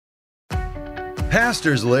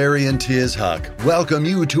Pastors Larry and Tiz Huck welcome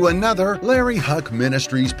you to another Larry Huck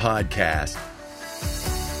Ministries podcast.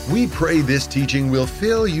 We pray this teaching will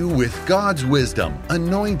fill you with God's wisdom,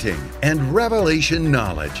 anointing, and revelation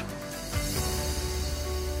knowledge.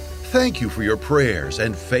 Thank you for your prayers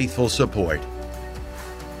and faithful support.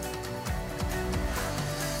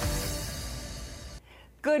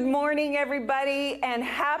 Good morning, everybody, and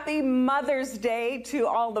happy Mother's Day to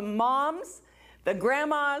all the moms, the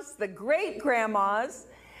grandmas, the great-grandmas,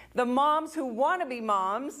 the moms who want to be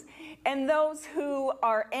moms, and those who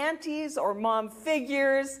are aunties or mom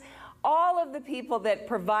figures, all of the people that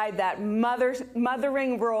provide that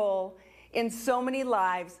mothering role in so many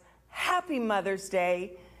lives. Happy Mother's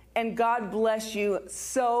Day, and God bless you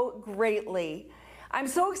so greatly. I'm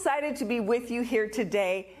so excited to be with you here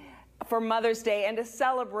today for Mother's Day and to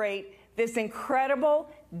celebrate this incredible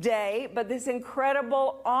day, but this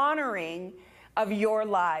incredible honoring of your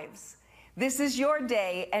lives. This is your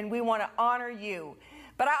day, and we want to honor you.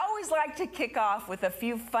 But I always like to kick off with a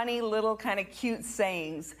few funny little kind of cute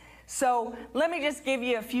sayings. So let me just give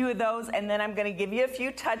you a few of those, and then I'm going to give you a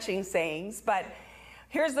few touching sayings. But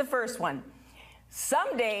here's the first one.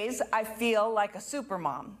 Some days I feel like a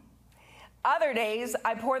supermom. Other days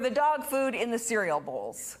I pour the dog food in the cereal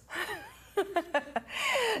bowls.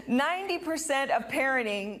 90% of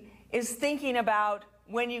parenting is thinking about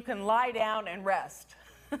when you can lie down and rest.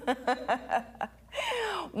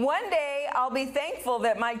 One day I'll be thankful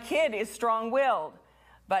that my kid is strong-willed,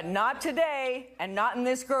 but not today and not in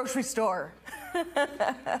this grocery store.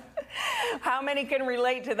 How many can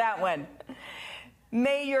relate to that one?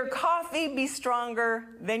 May your coffee be stronger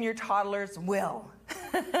than your toddler's will.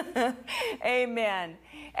 Amen.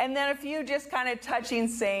 And then a few just kind of touching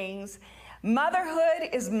sayings. Motherhood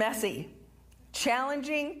is messy,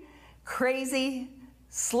 challenging, crazy,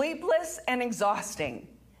 sleepless, and exhausting,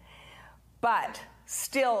 but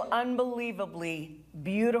still unbelievably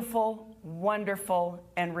beautiful, wonderful,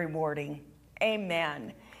 and rewarding.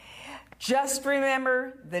 Amen. Just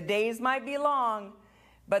remember, the days might be long,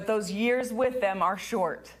 but those years with them are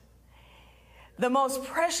short. The most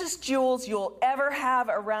precious jewels you'll ever have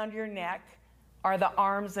around your neck are the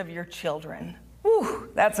arms of your children. Whew,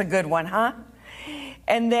 that's a good one, huh?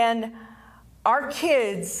 And then our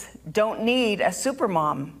kids don't need a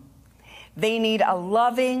supermom. They need a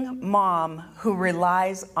loving mom who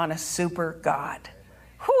relies on a super God.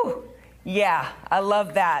 Whew, yeah, I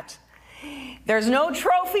love that. There's no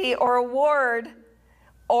trophy or award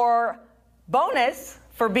or bonus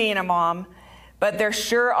for being a mom, but there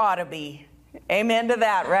sure ought to be. Amen to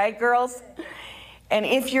that, right, girls? And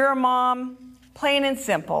if you're a mom, plain and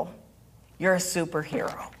simple, you're a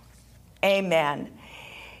superhero. Amen.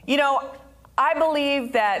 You know, I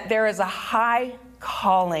believe that there is a high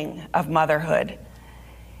calling of motherhood.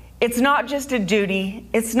 It's not just a duty.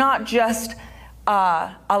 It's not just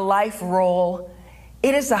a life role.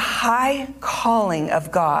 It is a high calling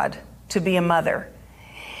of God to be a mother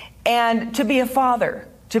and to be a father,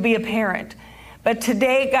 to be a parent. But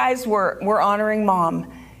today, guys, we're honoring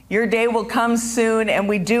mom. Your day will come soon, and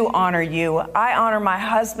we do honor you. I honor my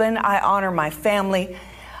husband. I honor my family.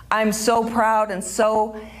 I'm so proud and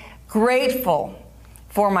so grateful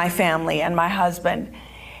for my family and my husband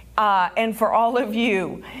and for all of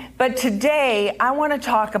you. But today, I want to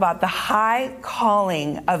talk about the high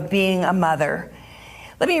calling of being a mother.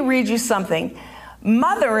 Let me read you something.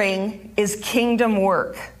 Mothering is kingdom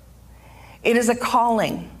work. It is a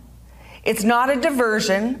calling. It's not a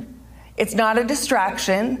diversion. It's not a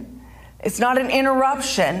distraction. It's not an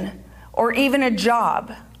interruption or even a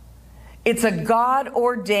job. It's a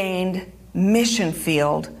God-ordained mission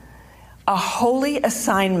field, a holy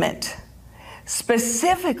assignment,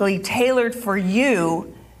 specifically tailored for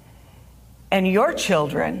you and your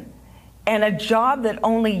children, and a job that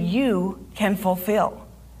only you can fulfill.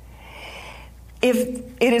 If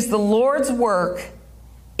it is the Lord's work,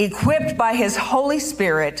 equipped by His Holy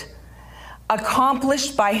Spirit,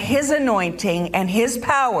 accomplished by His anointing and His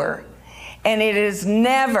power, and it is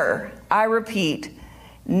never, I repeat,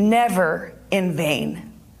 never in vain.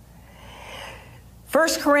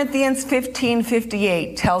 1 Corinthians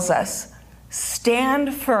 15:58 tells us,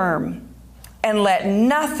 stand firm and let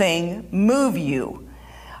nothing move you.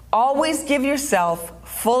 Always give yourself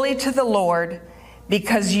fully to the Lord,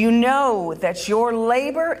 because you know that your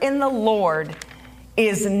labor in the Lord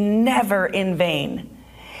is never in vain.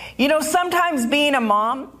 You know, sometimes being a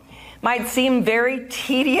mom might seem very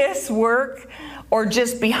tedious work, or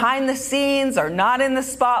just behind the scenes, or not in the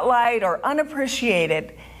spotlight, or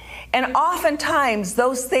unappreciated. And oftentimes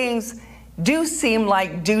those things do seem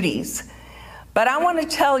like duties. But I want to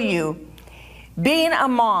tell you, being a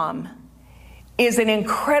mom is an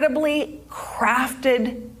incredibly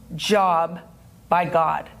crafted job by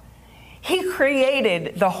God. He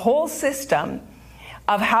created the whole system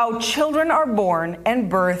of how children are born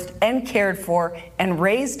and birthed and cared for and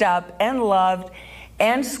raised up and loved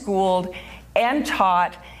and schooled and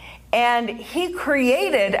taught. And he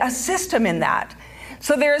created a system in that.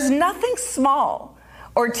 So there's nothing small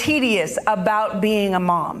or tedious about being a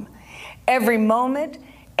mom. Every moment,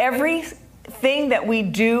 everything that we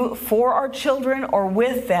do for our children or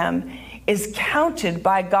with them is counted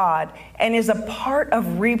by God and is a part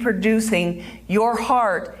of reproducing your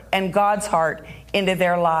heart and God's heart into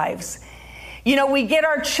their lives. You know, we get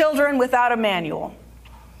our children without a manual.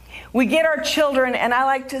 We get our children, and I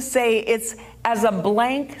like to say it's as a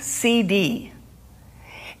blank CD.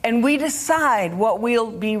 And we decide what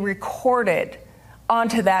will be recorded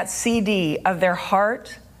onto that CD of their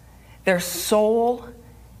heart, their soul,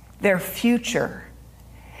 their future.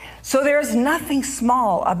 So there's nothing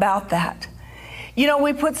small about that. You know,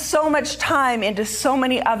 we put so much time into so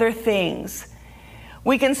many other things.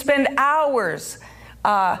 We can spend hours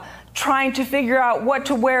trying to figure out what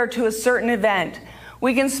to wear to a certain event.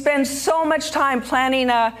 We can spend so much time planning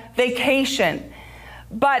a vacation.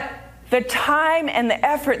 But the time and the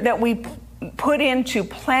effort that we put into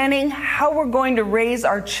planning how we're going to raise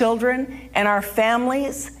our children and our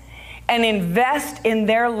families and invest in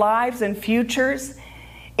their lives and futures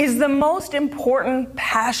is the most important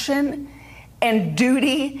passion and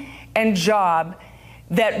duty and job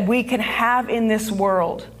that we can have in this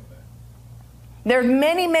world. There are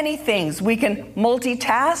many, many things. We can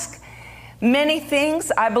multitask. Many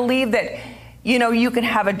things. I believe that, you know, you can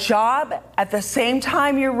have a job at the same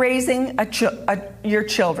time you're raising your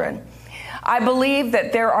children. I believe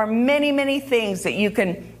that there are many, many things that you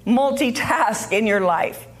can multitask in your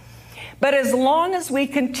life. But as long as we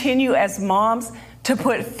continue as moms to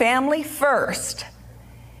put family first,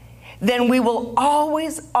 then we will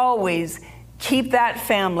always, always keep that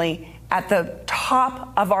family at the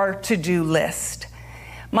top of our to-do list.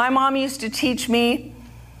 My mom used to teach me,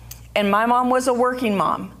 and my mom was a working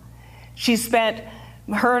mom.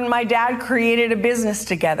 Her and my dad created a business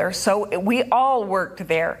together, so we all worked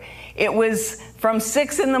there. It was from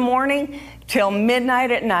 6 in the morning till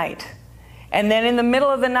midnight at night. And then in the middle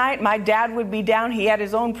of the night, my dad would be down. He had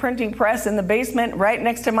his own printing press in the basement right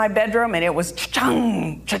next to my bedroom, and it was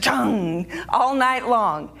cha-chung, cha-chung, all night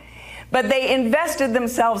long. But they invested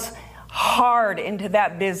themselves hard into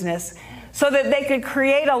that business so that they could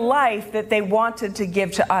create a life that they wanted to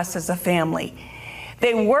give to us as a family.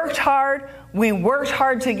 They worked hard, we worked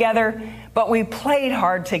hard together, but we played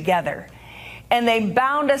hard together. And they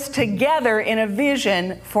bound us together in a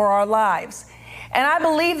vision for our lives. And I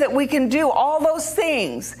believe that we can do all those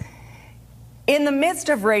things in the midst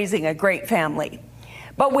of raising a great family.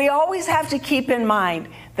 But we always have to keep in mind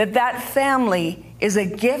that that family is a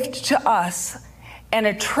gift to us and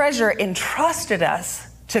a treasure entrusted us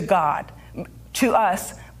to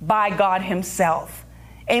us by God Himself.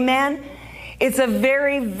 Amen? It's a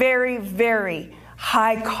very, very, very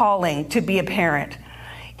high calling to be a parent.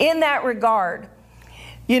 In that regard,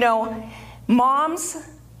 you know, moms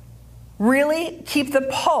really keep the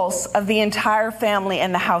pulse of the entire family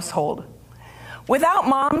and the household. Without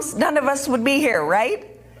moms, none of us would be here, right?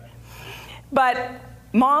 But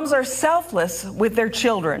moms are selfless with their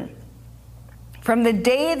children. From the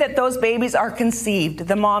day that those babies are conceived,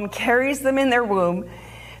 the mom carries them in their womb,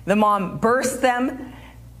 the mom births them,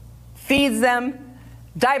 feeds them,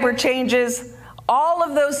 diaper changes, all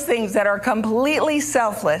of those things that are completely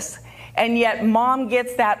selfless, and yet mom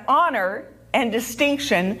gets that honor and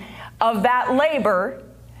distinction of that labor,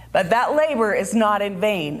 but that labor is not in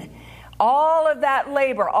vain. All of that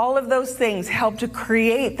labor, all of those things help to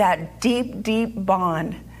create that deep, deep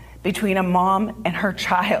bond between a mom and her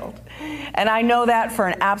child. And I know that for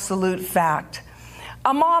an absolute fact.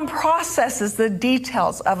 A mom processes the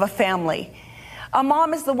details of a family. A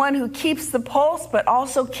mom is the one who keeps the pulse, but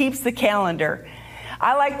also keeps the calendar.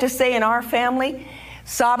 I like to say in our family,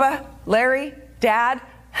 Saba, Larry, Dad,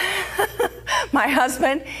 my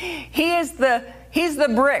husband, he's the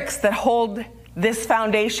bricks that hold this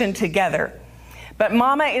foundation together. But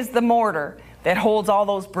Mama is the mortar that holds all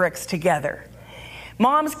those bricks together.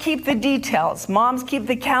 Moms keep the details. Moms keep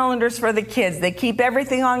the calendars for the kids. They keep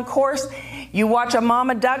everything on course. You watch a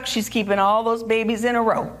mama duck, she's keeping all those babies in a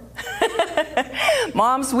row.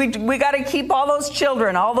 Moms, we got to keep all those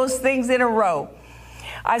children, all those things in a row.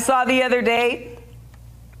 I saw the other day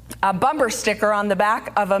a bumper sticker on the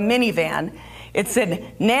back of a minivan. It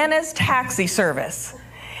said, Nana's Taxi Service.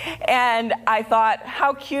 And I thought,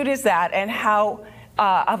 how cute is that? And how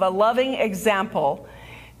of a loving example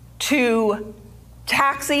to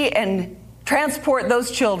taxi and transport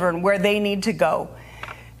those children where they need to go,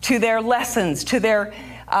 to their lessons, to their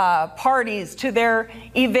parties, to their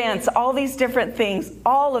events, all these different things.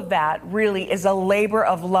 All of that really is a labor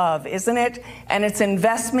of love, isn't it? And it's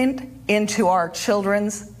investment into our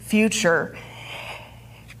children's future.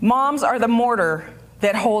 Moms are the mortar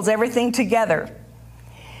that holds everything together.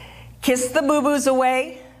 Kiss the boo-boos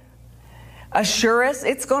away. Assure us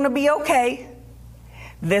it's going to be okay.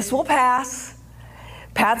 This will pass.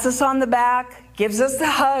 Pats us on the back, gives us the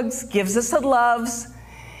hugs, gives us the loves.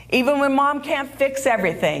 Even when mom can't fix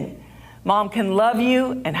everything, mom can love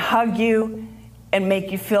you and hug you and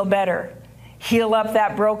make you feel better. Heal up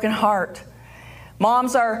that broken heart.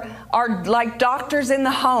 Moms are like doctors in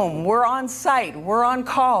the home. We're on site, we're on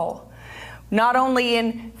call. Not only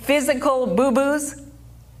in physical boo-boos,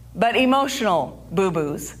 but emotional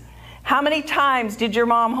boo-boos. How many times did your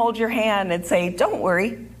mom hold your hand and say, don't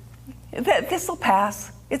worry, this will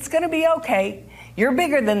pass. It's going to be okay. You're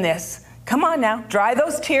bigger than this. Come on now, dry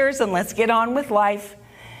those tears and let's get on with life.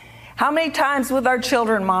 How many times with our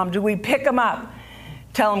children, Mom, do we pick them up,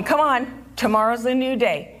 tell them, come on, tomorrow's a new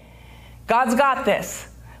day. God's got this.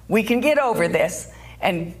 We can get over this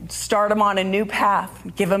and start them on a new path,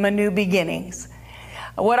 give them a new beginnings.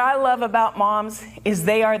 What I love about moms is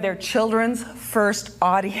they are their children's first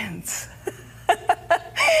audience.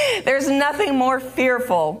 There's nothing more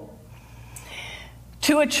fearful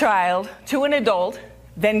to a child, to an adult,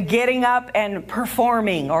 than getting up and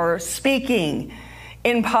performing or speaking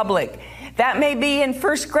in public. That may be in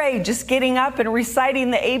first grade, just getting up and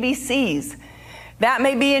reciting the ABCs. That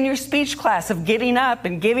may be in your speech class of getting up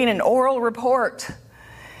and giving an oral report.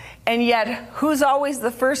 And yet, who's always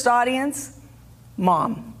the first audience?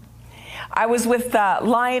 Mom. I was with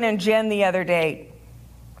Lion and Jen the other day.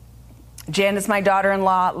 Jen is my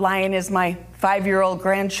daughter-in-law. Lion is my 5-year-old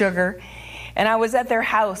grandsugar. And I was at their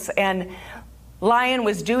house, and Lion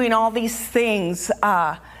was doing all these things.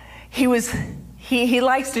 He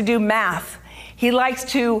likes to do math. He likes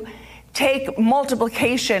to take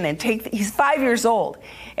multiplication and he's 5 years old,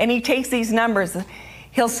 and he takes these numbers.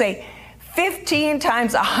 He'll say, 15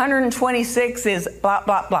 times 126 is blah,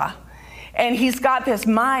 blah, blah. And he's got this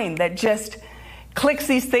mind that just clicks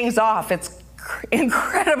these things off. It's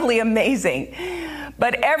incredibly amazing.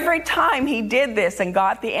 But every time he did this and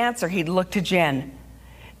got the answer, he'd look to Jen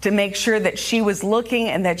to make sure that she was looking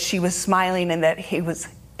and that she was smiling and that he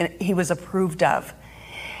was approved of.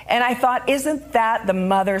 And I thought, isn't that the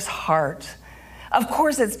mother's heart? Of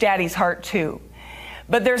course it's daddy's heart too.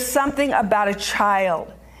 But there's something about a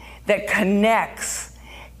child that connects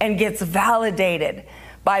and gets validated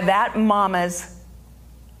by that mama's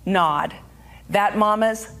nod, that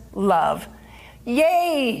mama's love.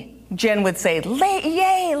 Yay, Jen would say,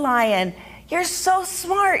 yay, Lion, you're so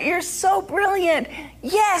smart, you're so brilliant.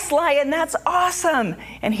 Yes, Lion, that's awesome.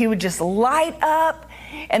 And he would just light up,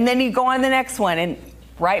 and then he'd go on the next one and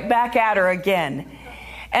right back at her again.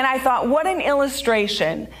 And I thought, what an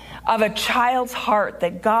illustration of a child's heart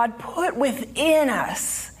that God put within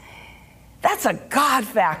us. That's a God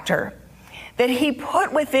factor that he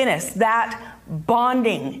put within us, that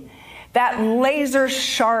bonding, that laser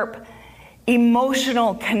sharp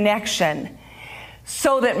emotional connection,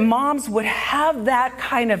 so that moms would have that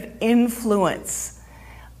kind of influence.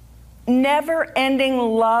 Never-ending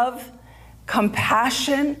love,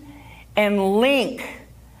 compassion, and link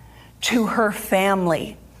to her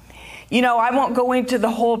family. You know, I won't go into the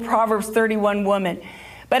whole Proverbs 31 woman,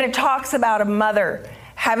 but it talks about a mother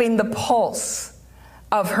having the pulse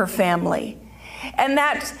of her family. And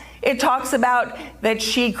that it talks about that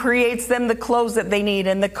she creates them the clothes that they need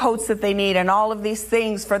and the coats that they need and all of these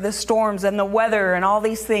things for the storms and the weather and all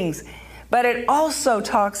these things. But it also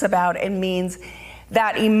talks about and means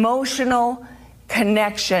that emotional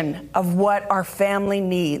connection of what our family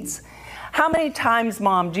needs. How many times,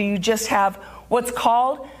 Mom, do you just have what's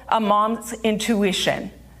called a mom's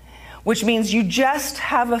intuition, which means you just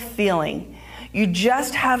have a feeling, you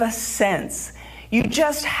just have a sense, you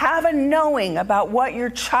just have a knowing about what your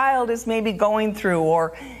child is maybe going through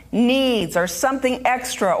or needs or something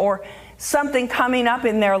extra or something coming up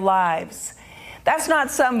in their lives. That's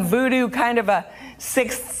not some voodoo kind of a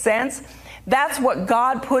sixth sense. That's what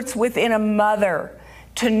God puts within a mother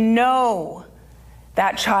to know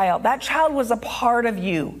that child. That child was a part of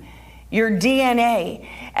you, your DNA,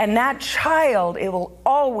 and that child, it will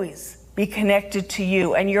always be connected to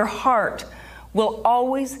you, and your heart will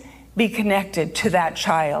always be connected to that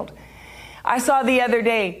child. I saw the other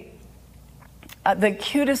day the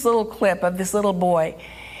cutest little clip of this little boy,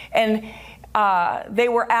 and they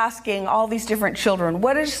were asking all these different children,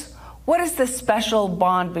 what is what is the special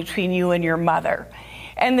bond between you and your mother?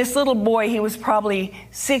 And this little boy, he was probably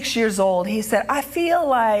 6 years old, he said, I feel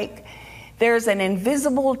like there's an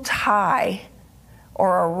invisible tie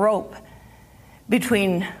or a rope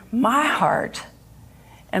between my heart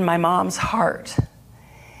and my mom's heart.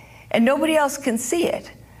 And nobody else can see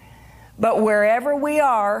it. But wherever we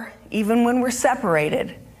are, even when we're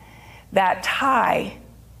separated, that tie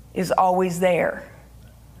is always there.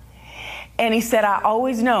 And he said, I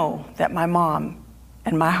always know that my mom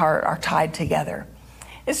and my heart are tied together.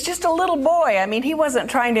 It's just a little boy. I mean, he wasn't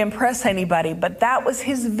trying to impress anybody, but that was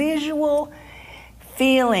his visual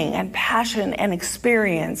feeling and passion and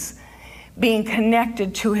experience being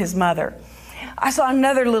connected to his mother. I saw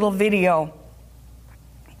another little video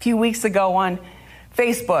a few weeks ago on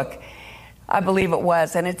Facebook, I believe it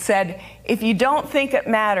was, and it said, if you don't think it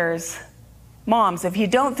matters, moms, if you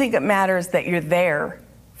don't think it matters that you're there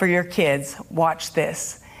for your kids, watch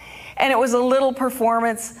this. And it was a little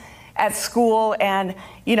performance at school, and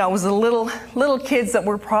it was a little kids that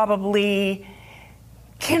were probably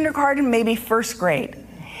kindergarten, maybe first grade.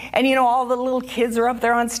 And all the little kids are up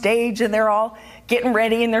there on stage, and they're all getting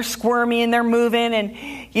ready, and they're squirmy, and they're moving, and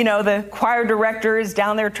the choir director is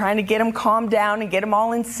down there trying to get them calmed down and get them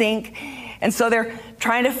all in sync. And so they're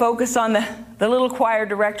trying to focus on the little choir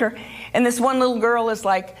director, and this one little girl is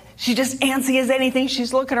like, she's just antsy as anything.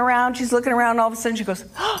 She's looking around, and all of a sudden she goes,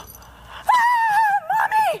 ah,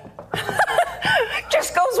 Mommy!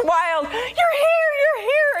 Just goes wild. You're here.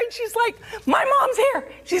 And she's like, my mom's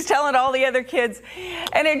here. She's telling all the other kids.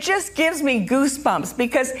 And it just gives me goosebumps,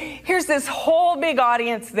 because here's this whole big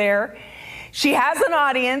audience there. She has an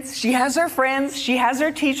audience. She has her friends. She has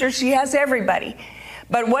her teachers. She has everybody.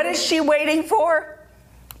 But what is she waiting for?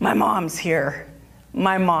 My mom's here.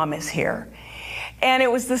 My mom is here. And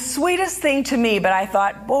it was the sweetest thing to me, but I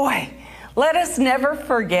thought, boy, let us never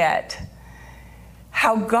forget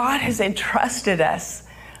how God has entrusted us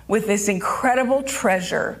with this incredible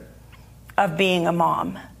treasure of being a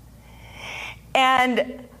mom.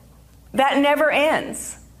 And that never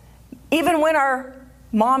ends. Even when our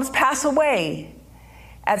moms pass away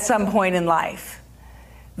at some point in life,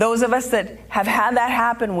 those of us that have had that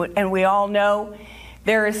happen, and we all know,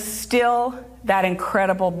 there is still that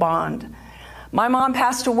incredible bond. My mom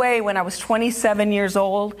passed away when I was 27 years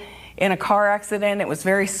old in a car accident. It was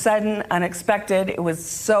very sudden, unexpected. It was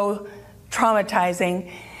so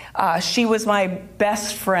traumatizing. She was my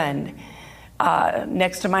best friend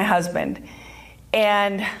next to my husband.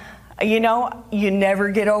 And, you never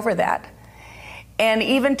get over that. And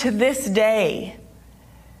even to this day,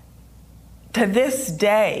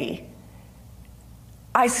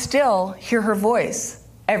 I still hear her voice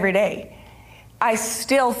every day. I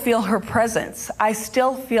still feel her presence. I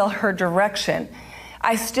still feel her direction.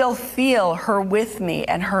 I still feel her with me,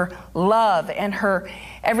 and her love, and her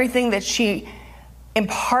everything that she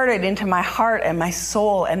imparted into my heart and my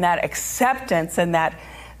soul, and that acceptance and that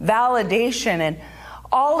validation and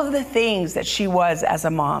all of the things that she was as a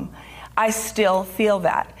mom. I still feel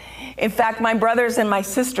that. In fact, my brothers and my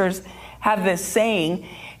sisters have this saying,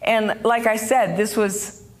 and like I said, this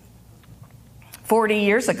was 40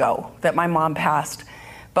 years ago that my mom passed.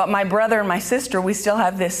 But my brother and my sister, we still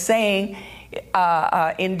have this saying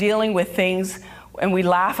in dealing with things, and we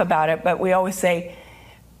laugh about it, but we always say,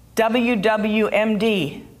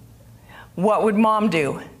 WWMD, what would mom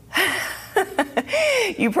do?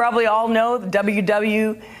 You probably all know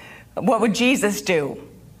WW, what would Jesus do?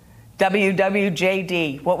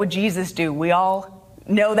 WWJD, what would Jesus do? We all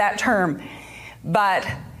know that term. But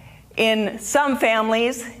in some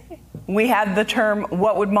families, we have the term,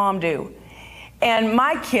 what would mom do? And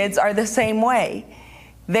my kids are the same way.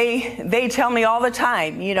 They tell me all the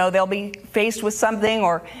time, they'll be faced with something,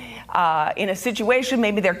 or in a situation,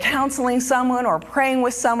 maybe they're counseling someone or praying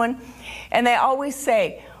with someone, and they always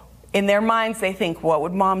say, in their minds, they think, what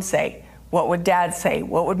would mom say? What would dad say?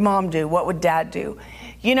 What would mom do? What would dad do?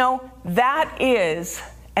 That is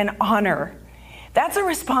an honor. That's a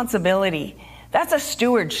responsibility. That's a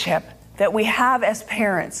stewardship that we have as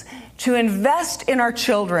parents, to invest in our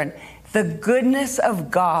children the goodness of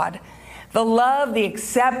God, the love, the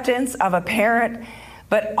acceptance of a parent,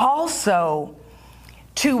 but also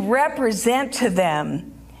to represent to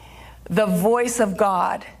them the voice of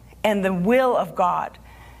God and the will of God.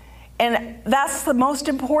 And that's the most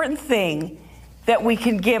important thing that we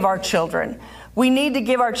can give our children. We need to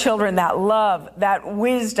give our children that love, that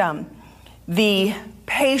wisdom, the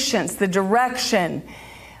patience, the direction,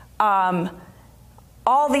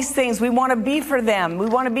 all these things. We want to be for them. We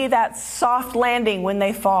want to be that soft landing when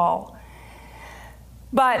they fall.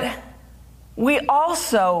 But we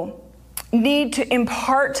also need to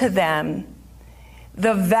impart to them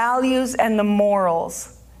the values and the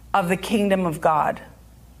morals of the kingdom of God.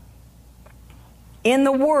 In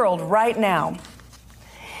the world right now,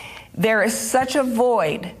 there is such a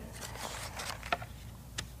void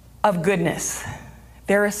of goodness.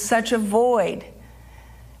 There is such a void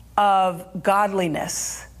of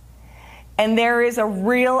godliness. And there is a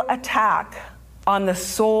real attack on the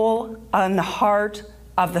soul, on the heart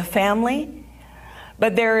of the family,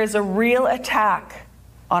 but there is a real attack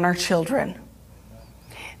on our children.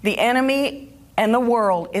 The enemy and the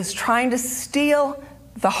world is trying to steal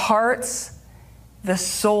the hearts, the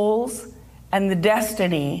souls, and the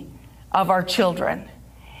destiny of our children.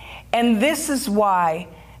 And this is why,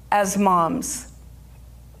 as moms,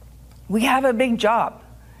 we have a big job.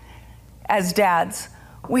 As dads,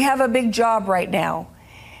 we have a big job right now.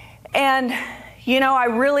 And, you know,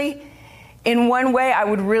 in one way, I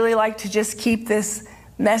would really like to just keep this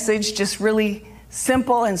message just really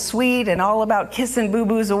simple and sweet and all about kissing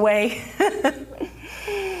boo-boos away.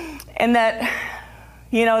 And that,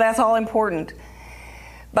 you know, that's all important.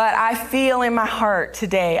 But I feel in my heart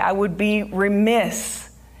today, I would be remiss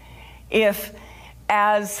if,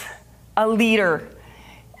 as a leader,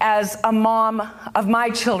 as a mom of my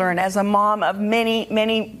children, as a mom of many,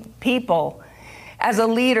 many people, as a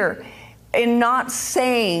leader, in not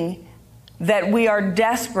saying that we are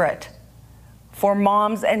desperate for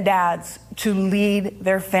moms and dads to lead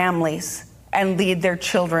their families and lead their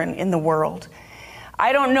children in the world.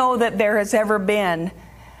 I don't know that there has ever been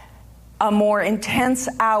a more intense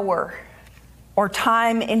hour or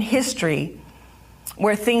time in history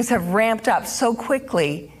where things have ramped up so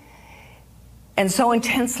quickly and so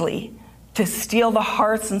intensely to steal the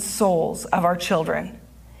hearts and souls of our children.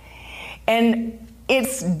 And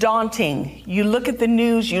it's daunting. You look at the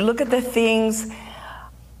news, you look at the things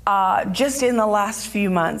just in the last few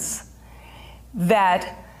months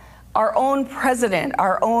that our own president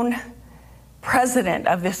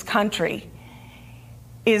of this country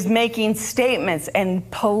is making statements and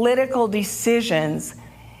political decisions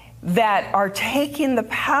that are taking the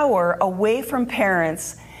power away from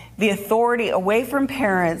parents, the authority away from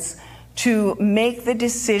parents to make the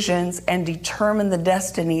decisions and determine the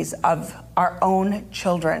destinies of our own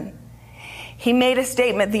children. He made a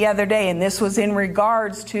statement the other day, and this was in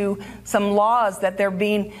regards to some laws that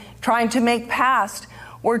they're trying to make passed,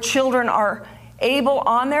 where children are able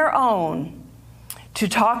on their own to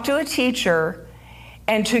talk to a teacher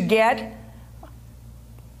and to get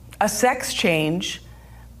a sex change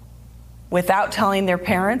without telling their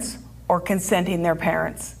parents or consenting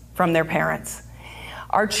from their parents.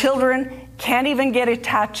 Our children can't even get a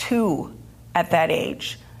tattoo at that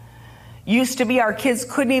age. Used to be our kids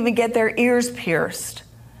couldn't even get their ears pierced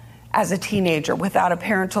as a teenager without a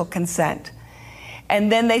parental consent.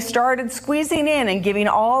 And then they started squeezing in and giving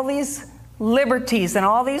all these liberties and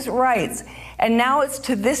all these rights. And now it's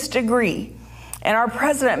to this degree. And our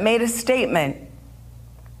president made a statement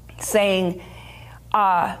saying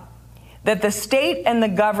that the state and the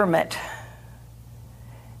government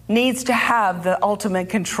needs to have the ultimate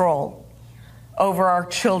control over our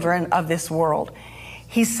children of this world.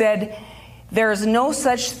 He said, there is no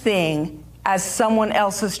such thing as someone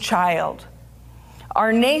else's child.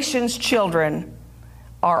 Our nation's children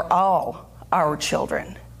are all our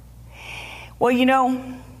children. Well, you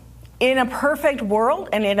know, in a perfect world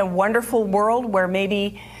and in a wonderful world where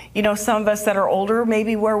maybe, you know, some of us that are older,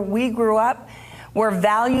 maybe where we grew up, where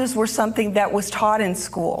values were something that was taught in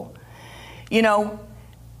school. You know,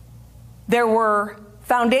 there were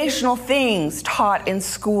foundational things taught in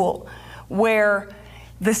school where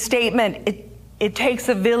the statement, it takes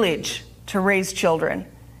a village to raise children.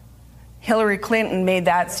 Hillary Clinton made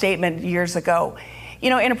that statement years ago.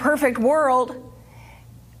 You know, in a perfect world,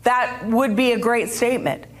 that would be a great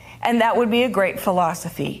statement, and that would be a great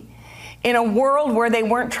philosophy. In a world where they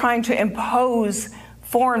weren't trying to impose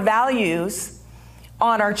foreign values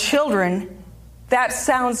on our children, that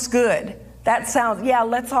sounds good. That sounds, yeah,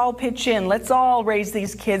 let's all pitch in. Let's all raise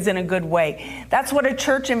these kids in a good way. That's what a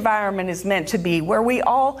church environment is meant to be, where we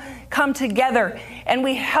all come together and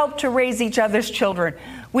we help to raise each other's children.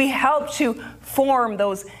 We help to form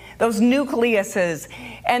those nucleuses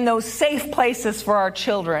and those safe places for our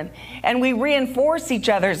children. And we reinforce each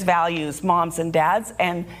other's values, moms and dads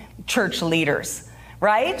and church leaders,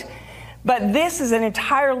 right? But this is an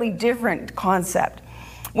entirely different concept.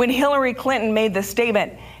 When Hillary Clinton made the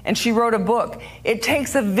statement, and she wrote a book, It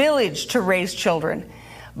Takes a Village to Raise Children.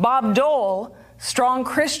 Bob Dole, strong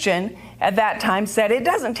Christian at that time, said it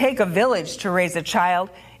doesn't take a village to raise a child,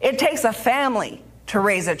 it takes a family to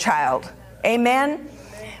raise a child. Amen?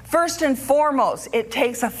 First and foremost, it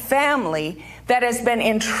takes a family that has been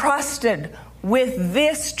entrusted with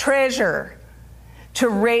this treasure to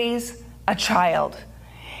raise a child.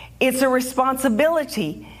 It's a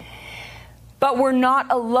responsibility, but we're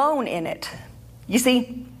not alone in it. You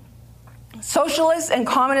see, socialist and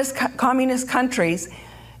communist countries,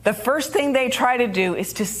 the first thing they try to do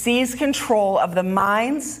is to seize control of the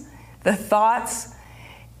minds, the thoughts,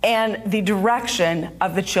 and the direction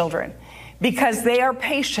of the children, because they are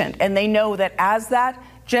patient and they know that as that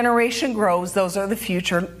generation grows, those are the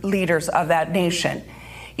future leaders of that nation.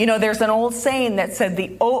 You know, there's an old saying that said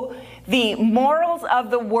the morals of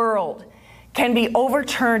the world can be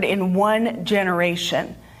overturned in one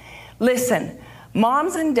generation. Listen,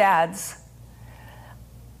 moms and dads,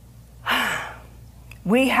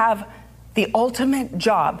 we have the ultimate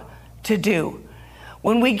job to do.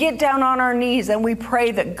 When we get down on our knees and we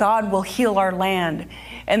pray that God will heal our land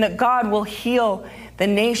and that God will heal the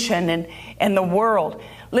nation and the world,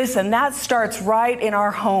 listen, that starts right in our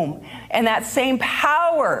home. And that same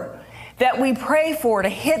power that we pray for to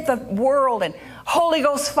hit the world and Holy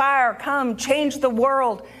Ghost fire, come, change the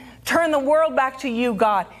world, turn the world back to you,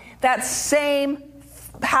 God. That same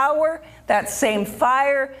power, that same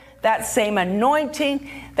fire, that same anointing,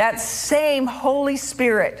 that same Holy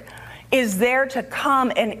Spirit is there to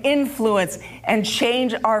come and influence and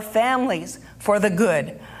change our families for the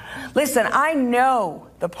good. Listen, I know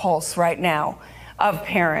the pulse right now of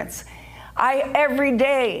parents. Every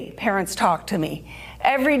day parents talk to me.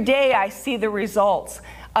 Every day I see the results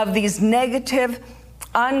of these negative,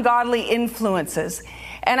 ungodly influences.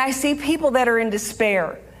 And I see people that are in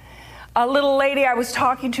despair. A little lady I was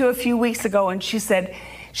talking to a few weeks ago, and she said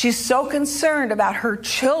she's so concerned about her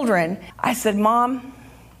children. I said, Mom,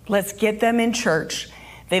 let's get them in church.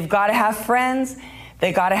 They've got to have friends.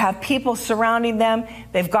 They've got to have people surrounding them.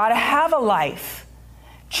 They've got to have a life.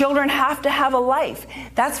 Children have to have a life.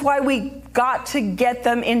 That's why we got to get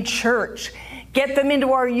them in church, get them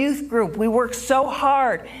into our youth group. We work so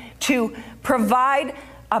hard to provide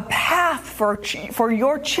a path for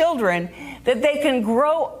your children that they can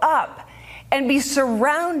grow up and be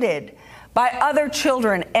surrounded by other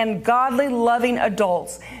children and godly, loving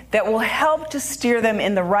adults that will help to steer them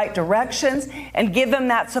in the right directions and give them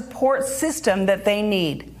that support system that they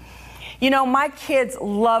need. You know, my kids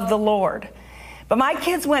love the Lord, but my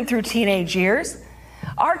kids went through teenage years.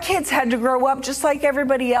 Our kids had to grow up just like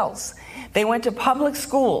everybody else. They went to public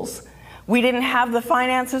schools. We didn't have the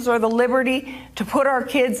finances or the liberty to put our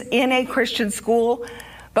kids in a Christian school,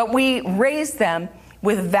 but we raised them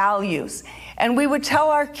with values. And we would tell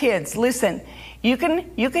our kids, listen, you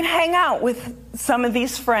can hang out with some of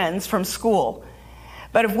these friends from school,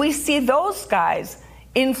 but if we see those guys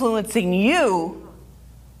influencing you,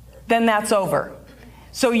 then that's over.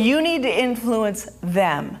 So you need to influence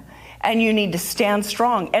them, and you need to stand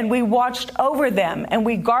strong. And we watched over them, and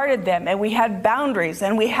we guarded them, and we had boundaries,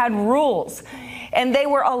 and we had rules. And they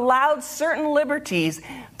were allowed certain liberties,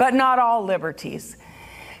 but not all liberties.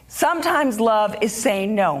 Sometimes love is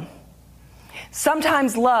saying no.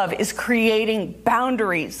 Sometimes love is creating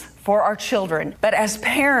boundaries for our children. But as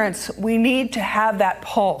parents, we need to have that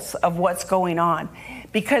pulse of what's going on,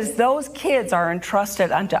 because those kids are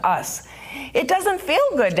entrusted unto us. It doesn't feel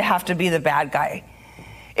good to have to be the bad guy.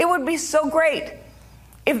 It would be so great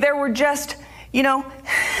if there were just, you know,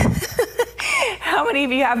 how many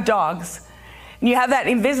of you have dogs? And you have that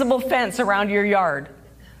invisible fence around your yard.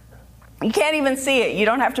 You can't even see it. You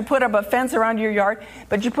don't have to put up a fence around your yard,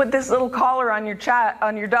 but you put this little collar on your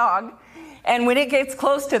dog, and when it gets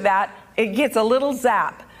close to that, it gets a little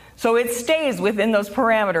zap, so it stays within those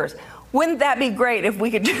parameters. Wouldn't that be great if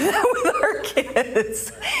we could do that with our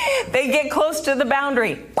kids? They get close to the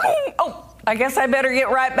boundary. Oh, I guess I better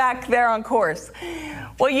get right back there on course.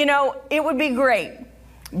 Well, you know, it would be great,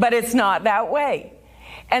 but it's not that way.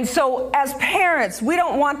 And so as parents, we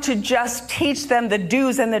don't want to just teach them the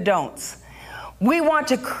do's and the don'ts. We want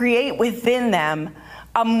to create within them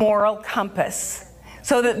a moral compass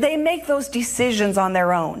so that they make those decisions on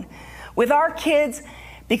their own. With our kids,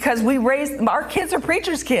 because our kids are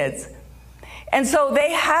preachers' kids. And so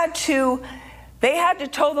they had to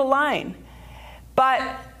toe the line. But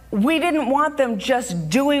we didn't want them just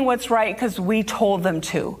doing what's right because we told them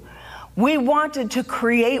to. We wanted to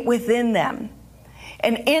create within them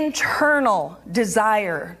an internal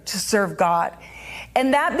desire to serve God.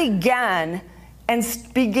 And that began and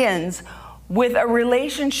begins with a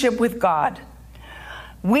relationship with God.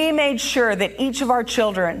 We made sure that each of our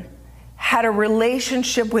children had a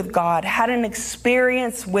relationship with God, had an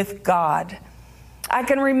experience with God. I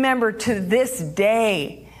can remember to this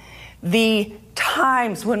day the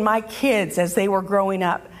times when my kids, as they were growing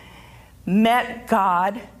up, met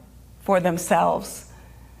God for themselves,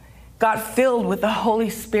 got filled with the Holy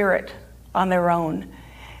Spirit on their own,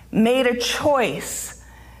 made a choice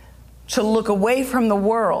to look away from the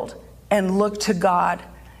world and look to God,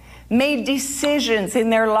 made decisions in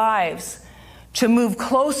their lives to move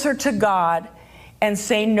closer to God and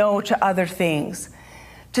say no to other things.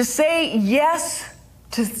 To say yes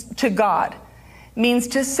to God means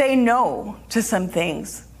to say no to some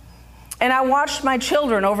things. And I watched my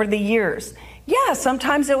children over the years. Yeah,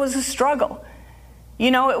 sometimes it was a struggle.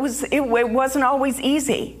 You know, it wasn't always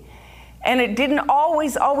easy. And it didn't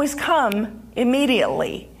always come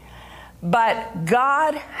immediately. But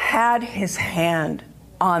God had his hand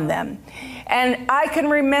on them. And I can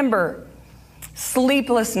remember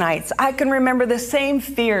sleepless nights. I can remember the same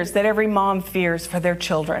fears that every mom fears for their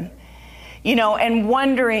children. You know, and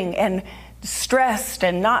wondering and stressed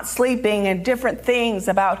and not sleeping and different things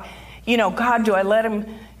about, you know, God, do I let him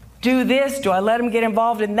do this? Do I let him get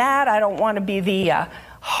involved in that? I don't want to be the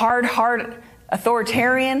hard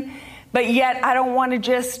authoritarian, but yet I don't want to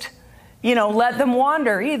just, you know, let them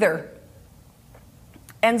wander either.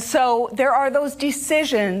 And so there are those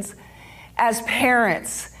decisions as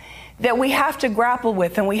parents that we have to grapple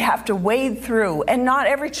with and we have to wade through, and not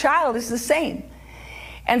every child is the same.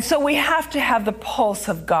 And so we have to have the pulse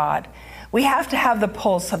of God. We have to have the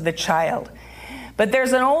pulse of the child. But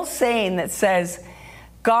there's an old saying that says,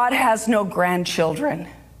 God has no grandchildren.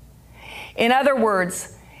 In other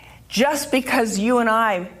words, just because you and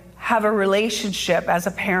I have a relationship as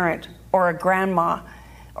a parent or a grandma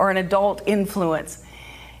or an adult influence,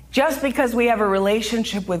 just because we have a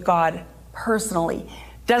relationship with God personally,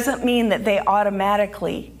 doesn't mean that they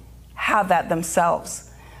automatically have that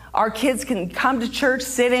themselves. Our kids can come to church,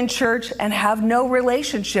 sit in church, and have no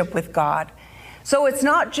relationship with God. So it's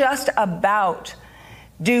not just about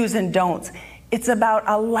do's and don'ts. It's about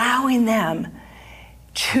allowing them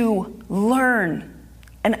to learn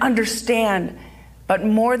and understand, but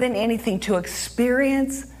more than anything, to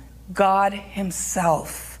experience God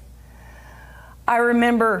himself. I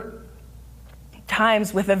remember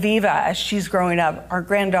times with Aviva as she's growing up, our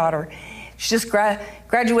granddaughter. She just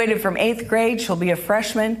graduated from 8th grade. She'll be a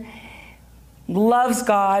freshman. Loves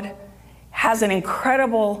God. Has an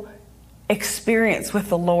incredible experience with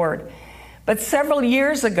the Lord. But several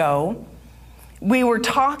years ago, we were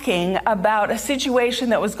talking about a situation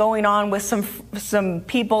that was going on with some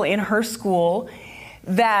people in her school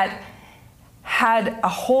that had a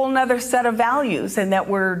whole nother set of values and that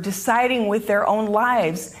were deciding with their own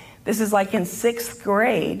lives. This is like in 6th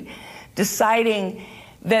grade, deciding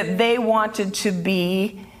that they wanted to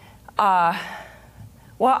be, well,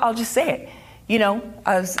 I'll just say it, you know,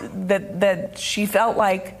 that she felt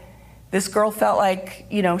like, this girl felt like,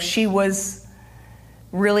 you know, she was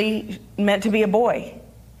really meant to be a boy.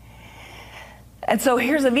 And so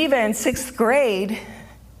here's Aviva in 6th grade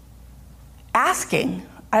asking,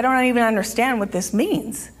 I don't even understand what this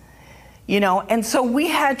means, you know? And so we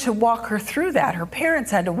had to walk her through that. Her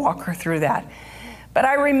parents had to walk her through that. But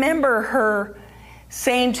I remember her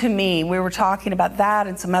saying to me, we were talking about that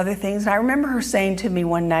and some other things, and I remember her saying to me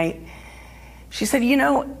one night, she said, you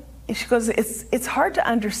know, she goes, it's hard to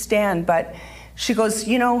understand, but she goes,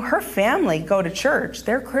 you know, her family go to church.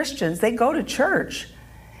 They're Christians. They go to church.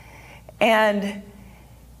 And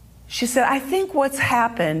she said, I think what's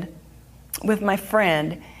happened with my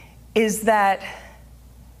friend is that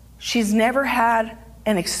she's never had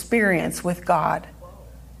an experience with God.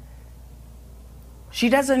 She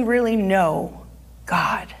doesn't really know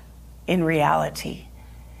God in reality.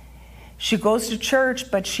 She goes to church,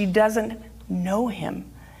 but she doesn't know him.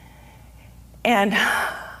 And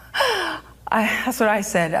that's what I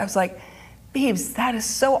said. I was like, Beebs, that is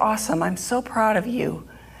so awesome. I'm so proud of you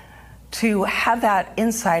to have that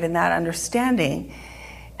insight and that understanding.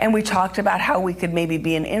 And we talked about how we could maybe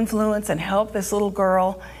be an influence and help this little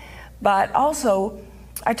girl. But also,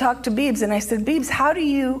 I talked to Beebs and I said, Beebs, how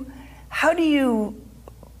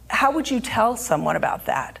would you tell someone about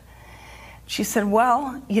that? She said,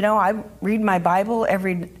 well, you know, I read my Bible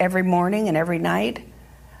every morning and every night.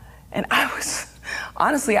 And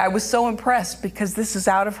I was so impressed because this is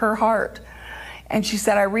out of her heart. And she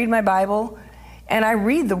said, I read my Bible and I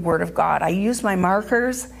read the Word of God. I use my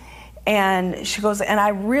markers. And she goes, and I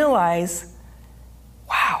realize,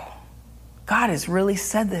 wow, God has really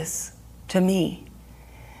said this to me.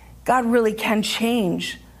 God really can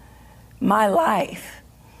change my life.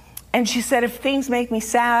 And she said, if things make me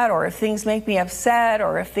sad or if things make me upset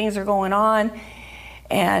or if things are going on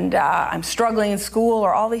and I'm struggling in school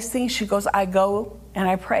or all these things, she goes, I go and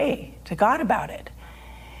I pray to God about it.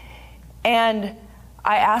 And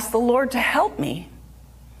I ask the Lord to help me.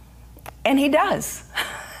 And he does.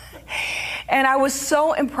 And I was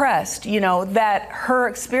so impressed, that her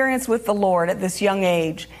experience with the Lord at this young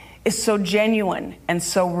age is so genuine and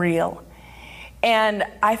so real. And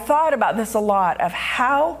I thought about this a lot of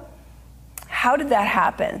how did that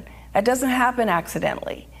happen? That doesn't happen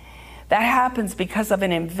accidentally. That happens because of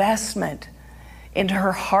an investment into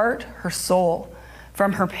her heart, her soul,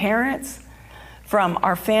 from her parents, from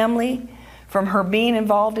our family, from her being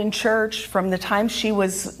involved in church, from the time she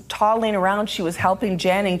was toddling around, she was helping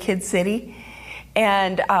Jen in Kid City,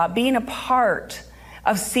 and being a part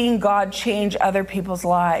of seeing God change other people's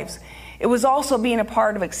lives. It was also being a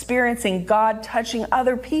part of experiencing God touching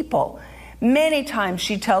other people. Many times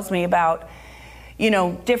she tells me about,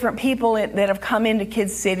 different people that have come into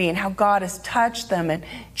Kid City and how God has touched them and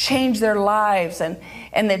changed their lives. And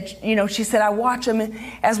that, she said, I watch them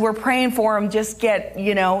as we're praying for them just get,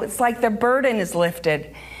 it's like their burden is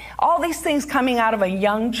lifted. All these things coming out of a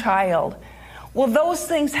young child. Well, those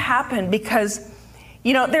things happen because,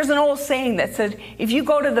 there's an old saying that says, if you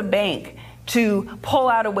go to the bank to pull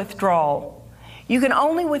out a withdrawal, you can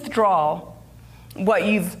only withdraw what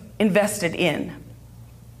you've invested in.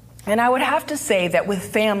 And I would have to say that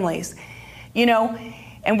with families,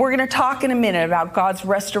 and we're going to talk in a minute about God's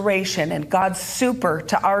restoration and God's super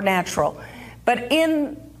to our natural. But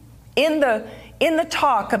in the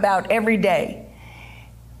talk about every day,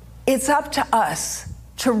 it's up to us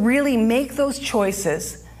to really make those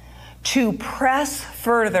choices to press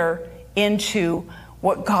further into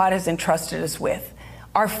what God has entrusted us with,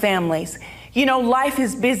 our families. Life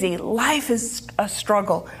is busy. Life is a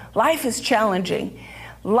struggle. Life is challenging.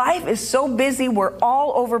 Life is so busy, we're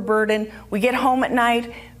all overburdened. We get home at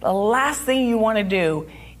night, the last thing you want to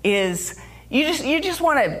do is, you just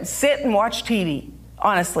want to sit and watch TV,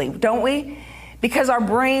 honestly, don't we? Because our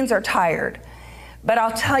brains are tired. But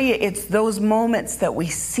I'll tell you, it's those moments that we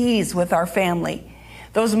seize with our family,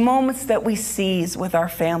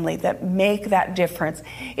 that make that difference.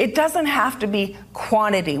 It doesn't have to be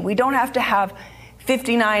quantity. We don't have to have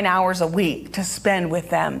 59 hours a week to spend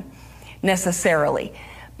with them necessarily.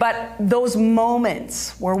 But those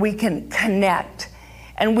moments where we can connect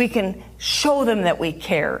and we can show them that we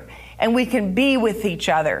care and we can be with each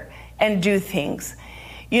other and do things.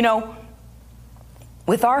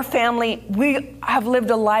 With our family, we have lived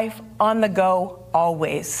a life on the go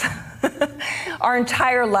always, our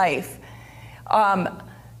entire life.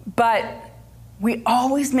 But we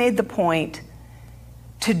always made the point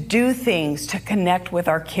to do things to connect with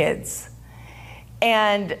our kids.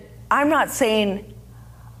 And I'm not saying,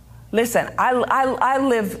 listen, I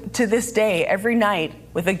live to this day every night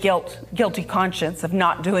with a guilty conscience of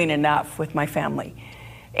not doing enough with my family.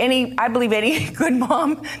 I believe any good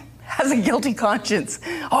mom has a guilty conscience.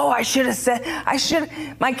 Oh, my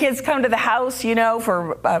kids come to the house,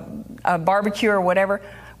 for a barbecue or whatever.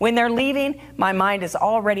 When they're leaving, my mind is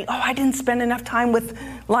already, I didn't spend enough time with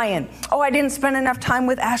Lion. I didn't spend enough time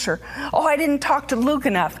with Asher. I didn't talk to Luke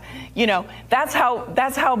enough. That's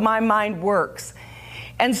how my mind works.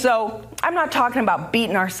 And so I'm not talking about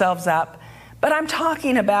beating ourselves up, but I'm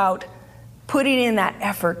talking about putting in that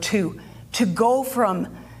effort to go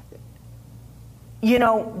from,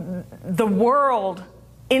 the world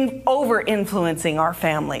over-influencing our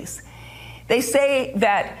families. They say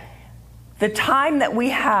that the time that we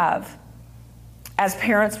have as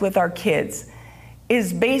parents with our kids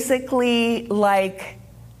is basically like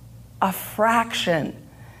a fraction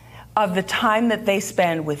of the time that they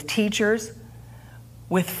spend with teachers,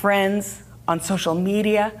 with friends, on social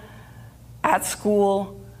media, at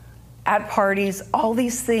school, at parties, all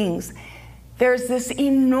these things. There's this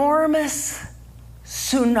enormous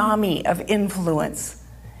tsunami of influence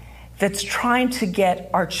that's trying to get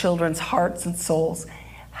our children's hearts and souls.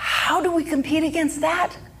 How do we compete against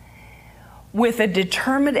that? With a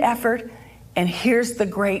determined effort, and here's the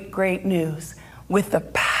great, great news, with the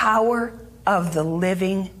power of the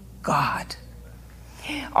living God.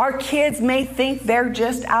 Our kids may think they're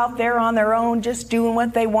just out there on their own, just doing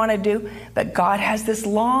what they want to do, but God has this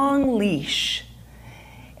long leash,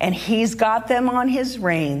 and He's got them on His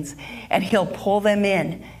reins, and He'll pull them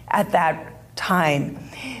in at that time.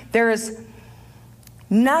 There is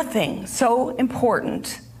nothing so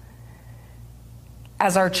important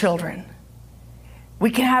as our children. We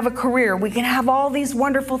can have a career, we can have all these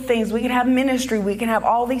wonderful things, we can have ministry, we can have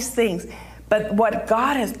all these things, but what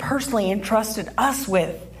God has personally entrusted us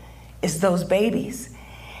with is those babies.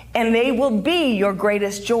 And they will be your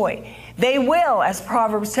greatest joy. They will, as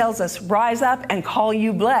Proverbs tells us, rise up and call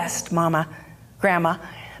you blessed, Mama, Grandma.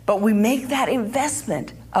 But we make that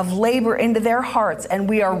investment of labor into their hearts, and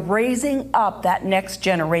we are raising up that next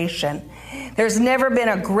generation. There's never been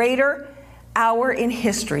a greater hour in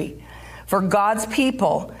history for God's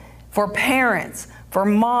people, for parents, for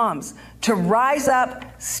moms to rise up,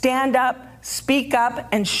 stand up, speak up,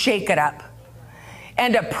 and shake it up,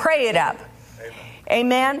 and to pray it up.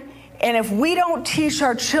 Amen. And if we don't teach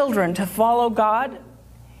our children to follow God,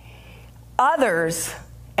 others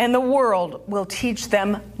and the world will teach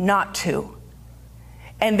them not to.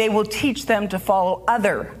 And they will teach them to follow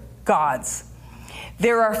other gods.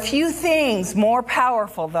 There are few things more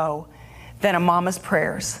powerful, though, than a mama's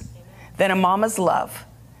prayers, than a mama's love.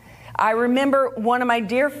 I remember one of my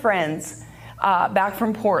dear friends back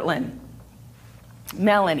from Portland,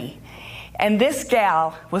 Melanie. And this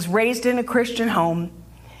gal was raised in a Christian home.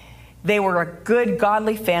 They were a good,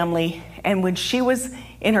 godly family. And when she was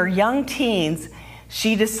in her young teens,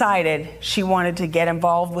 she decided she wanted to get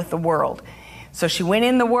involved with the world. So she went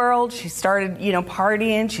in the world, she started,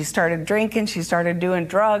 partying, she started drinking, she started doing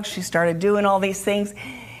drugs, she started doing all these things.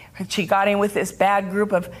 And she got in with this bad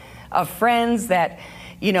group of friends that,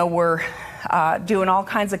 were doing all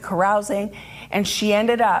kinds of carousing, and she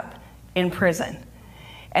ended up in prison.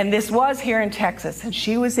 And this was here in Texas, and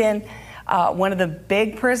she was in one of the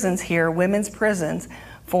big prisons here, women's prisons,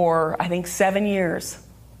 for I think 7 years.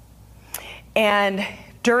 And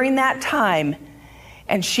during that time,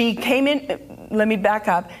 and she came in, let me back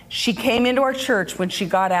up, she came into our church when she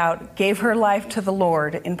got out, gave her life to the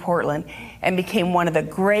Lord in Portland, and became one of the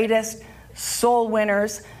greatest soul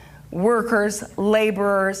winners, workers,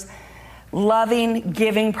 laborers, loving,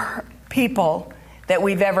 giving people that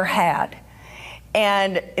we've ever had.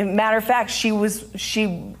 And as a matter of fact,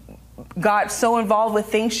 she got so involved with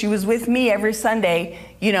things. She was with me every Sunday,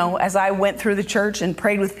 as I went through the church and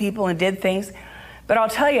prayed with people and did things. But I'll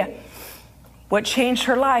tell you, what changed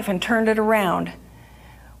her life and turned it around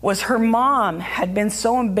was her mom had been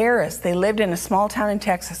so embarrassed. They lived in a small town in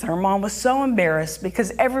Texas, and her mom was so embarrassed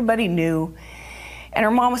because everybody knew. And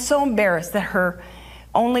her mom was so embarrassed that her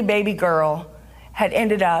only baby girl had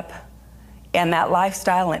ended up in that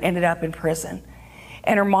lifestyle and ended up in prison.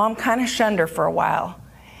 And her mom kind of shunned her for a while.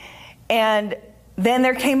 And then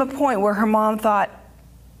there came a point where her mom thought,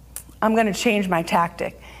 I'm going to change my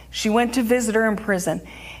tactic. She went to visit her in prison,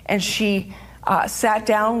 and she sat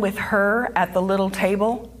down with her at the little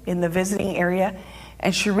table in the visiting area,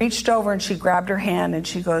 and she reached over and she grabbed her hand and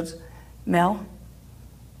she goes, Mel,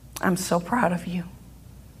 I'm so proud of you.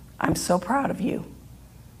 I'm so proud of you.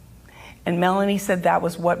 And Melanie said that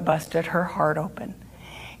was what busted her heart open.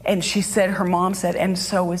 And she said, her mom said, and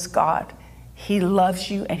so is God. He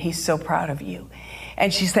loves you and he's so proud of you.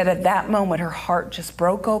 And she said at that moment, her heart just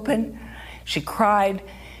broke open. She cried,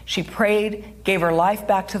 she prayed, gave her life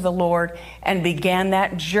back to the Lord, and began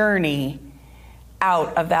that journey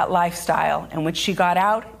out of that lifestyle. And when she got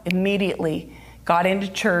out, immediately got into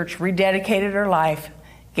church, rededicated her life,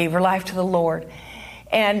 gave her life to the Lord.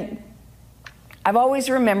 And I've always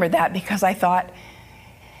remembered that because I thought,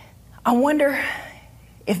 I wonder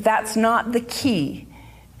if that's not the key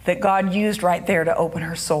that God used right there to open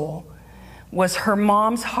her soul, was her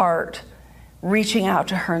mom's heart reaching out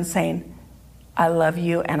to her and saying, I love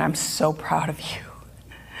you and I'm so proud of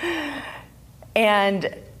you.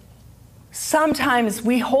 And sometimes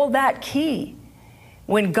we hold that key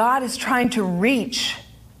when God is trying to reach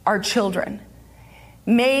our children.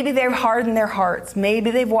 Maybe they've hardened their hearts. Maybe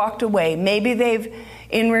they've walked away. Maybe they've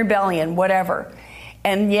in rebellion, whatever.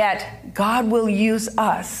 And yet God will use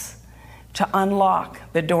us to unlock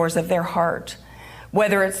the doors of their heart,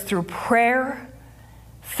 whether it's through prayer,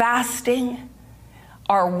 fasting,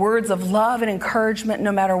 our words of love and encouragement,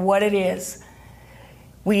 no matter what it is.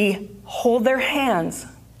 We hold their hands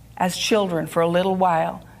as children for a little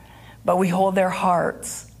while, but we hold their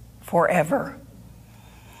hearts forever.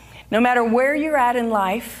 No matter where you're at in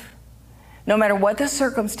life, no matter what the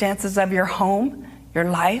circumstances of your home, your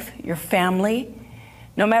life, your family,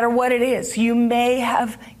 no matter what it is, you may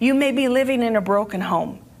be living in a broken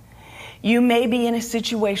home. You may be in a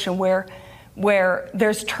situation where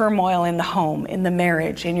there's turmoil in the home, in the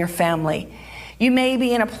marriage, in your family. You may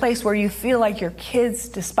be in a place where you feel like your kids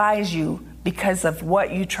despise you because of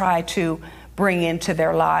what you try to bring into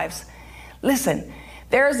their lives. Listen,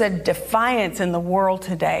 there's a defiance in the world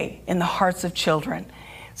today in the hearts of children.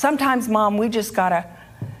 Sometimes, Mom, we just gotta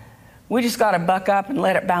buck up and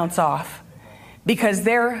let it bounce off, because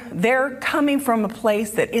they're coming from a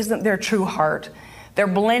place that isn't their true heart. They're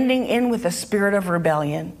blending in with a spirit of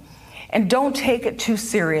rebellion. And don't take it too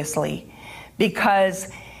seriously,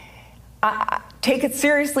 because take it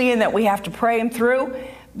seriously in that we have to pray them through,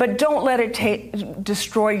 but don't let it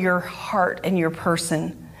destroy your heart and your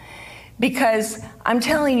person. Because I'm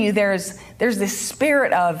telling you, there's this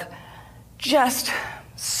spirit of just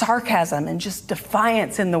sarcasm and just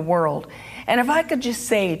defiance in the world. And if I could just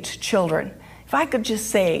say to children, if I could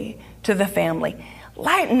just say to the family,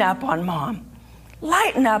 lighten up on mom,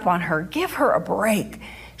 lighten up on her, give her a break.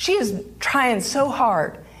 She is trying so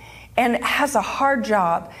hard and has a hard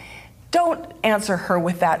job. Don't answer her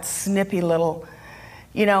with that snippy little,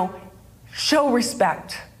 show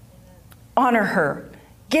respect, honor her,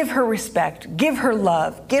 give her respect, give her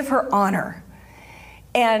love, give her honor.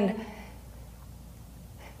 And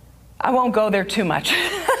I won't go there too much,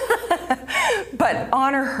 but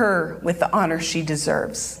honor her with the honor she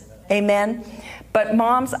deserves. Amen. But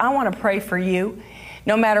moms, I want to pray for you,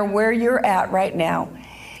 no matter where you're at right now.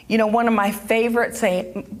 One of my favorite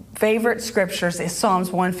scriptures is Psalms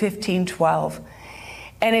 115:12.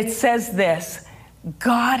 And it says this,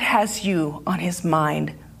 God has you on his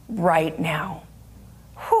mind right now.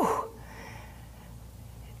 Whew.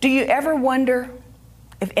 Do you ever wonder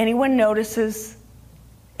if anyone notices,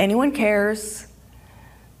 anyone cares,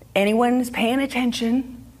 anyone is paying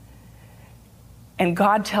attention? And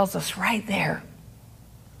God tells us right there,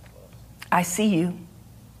 I see you.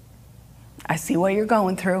 I see what you're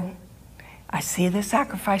going through. I see the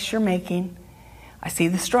sacrifice you're making. I see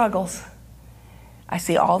the struggles. I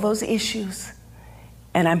see all those issues.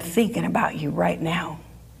 And I'm thinking about you right now.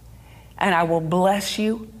 And I will bless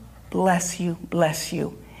you, bless you, bless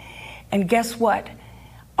you. And guess what?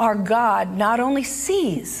 Our God not only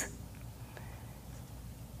sees,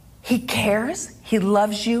 he cares, he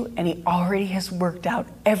loves you, and he already has worked out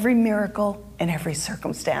every miracle and every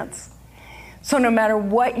circumstance. So no matter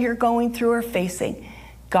what you're going through or facing,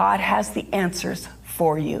 God has the answers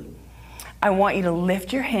for you. I want you to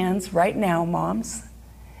lift your hands right now, moms.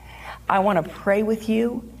 I want to pray with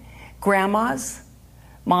you, grandmas,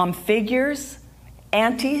 mom figures,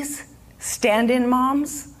 aunties, stand-in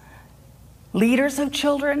moms, leaders of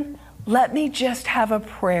children. Let me just have a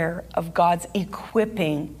prayer of God's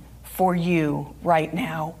equipping for you right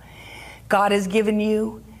now. God has given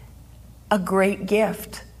you a great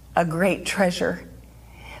gift, a great treasure.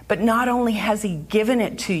 But not only has he given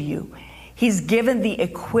it to you, he's given the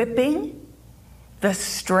equipping, the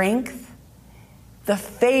strength, the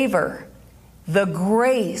favor, the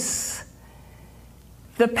grace,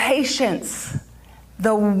 the patience,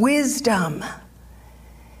 the wisdom,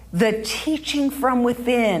 the teaching from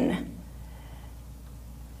within,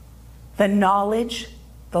 the knowledge,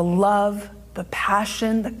 the love, the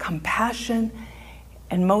passion, the compassion,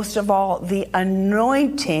 and most of all, the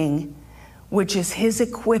anointing, which is his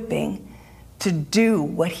equipping to do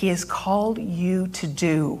what he has called you to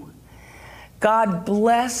do. God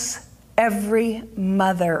bless every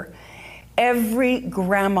mother, every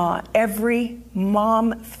grandma, every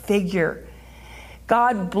mom figure.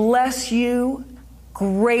 God bless you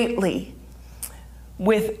greatly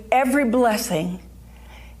with every blessing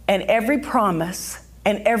and every promise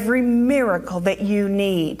and every miracle that you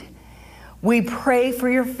need. We pray for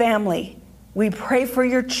your family. We pray for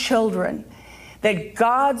your children, that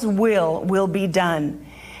God's will be done.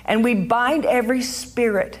 And we bind every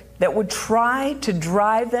spirit that would try to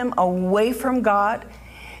drive them away from God,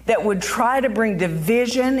 that would try to bring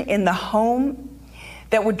division in the home,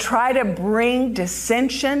 that would try to bring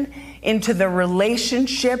dissension into the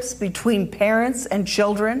relationships between parents and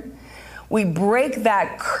children. We break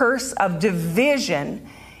that curse of division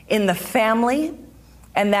in the family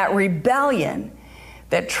and that rebellion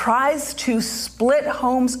that tries to split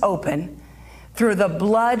homes open through the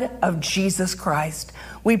blood of Jesus Christ.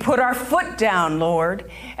 We put our foot down, Lord,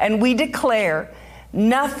 and we declare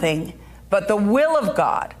nothing but the will of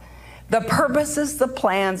God, the purposes, the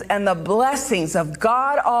plans, and the blessings of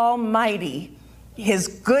God Almighty, his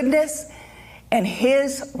goodness and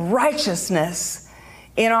his righteousness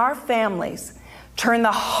in our families. Turn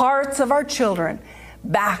the hearts of our children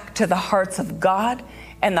back to the hearts of God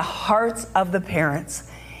and the hearts of the parents.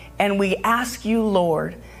 And we ask you,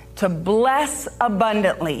 Lord, to bless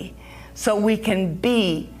abundantly so we can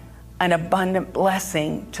be an abundant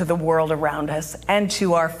blessing to the world around us and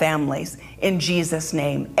to our families. In Jesus'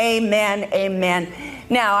 name, amen, amen.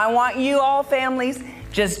 Now, I want you all families,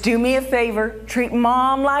 just do me a favor. Treat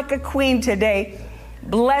mom like a queen today.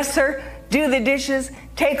 Bless her, do the dishes,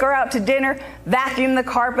 take her out to dinner, vacuum the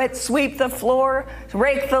carpet, sweep the floor,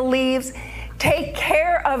 rake the leaves. Take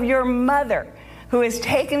care of your mother, who has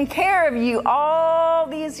taken care of you all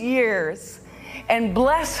these years, and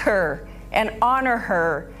bless her and honor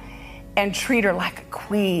her and treat her like a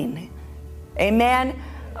queen. Amen.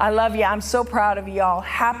 I love you. I'm so proud of y'all.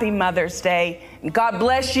 Happy Mother's Day. God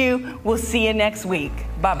bless you. We'll see you next week.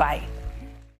 Bye-bye.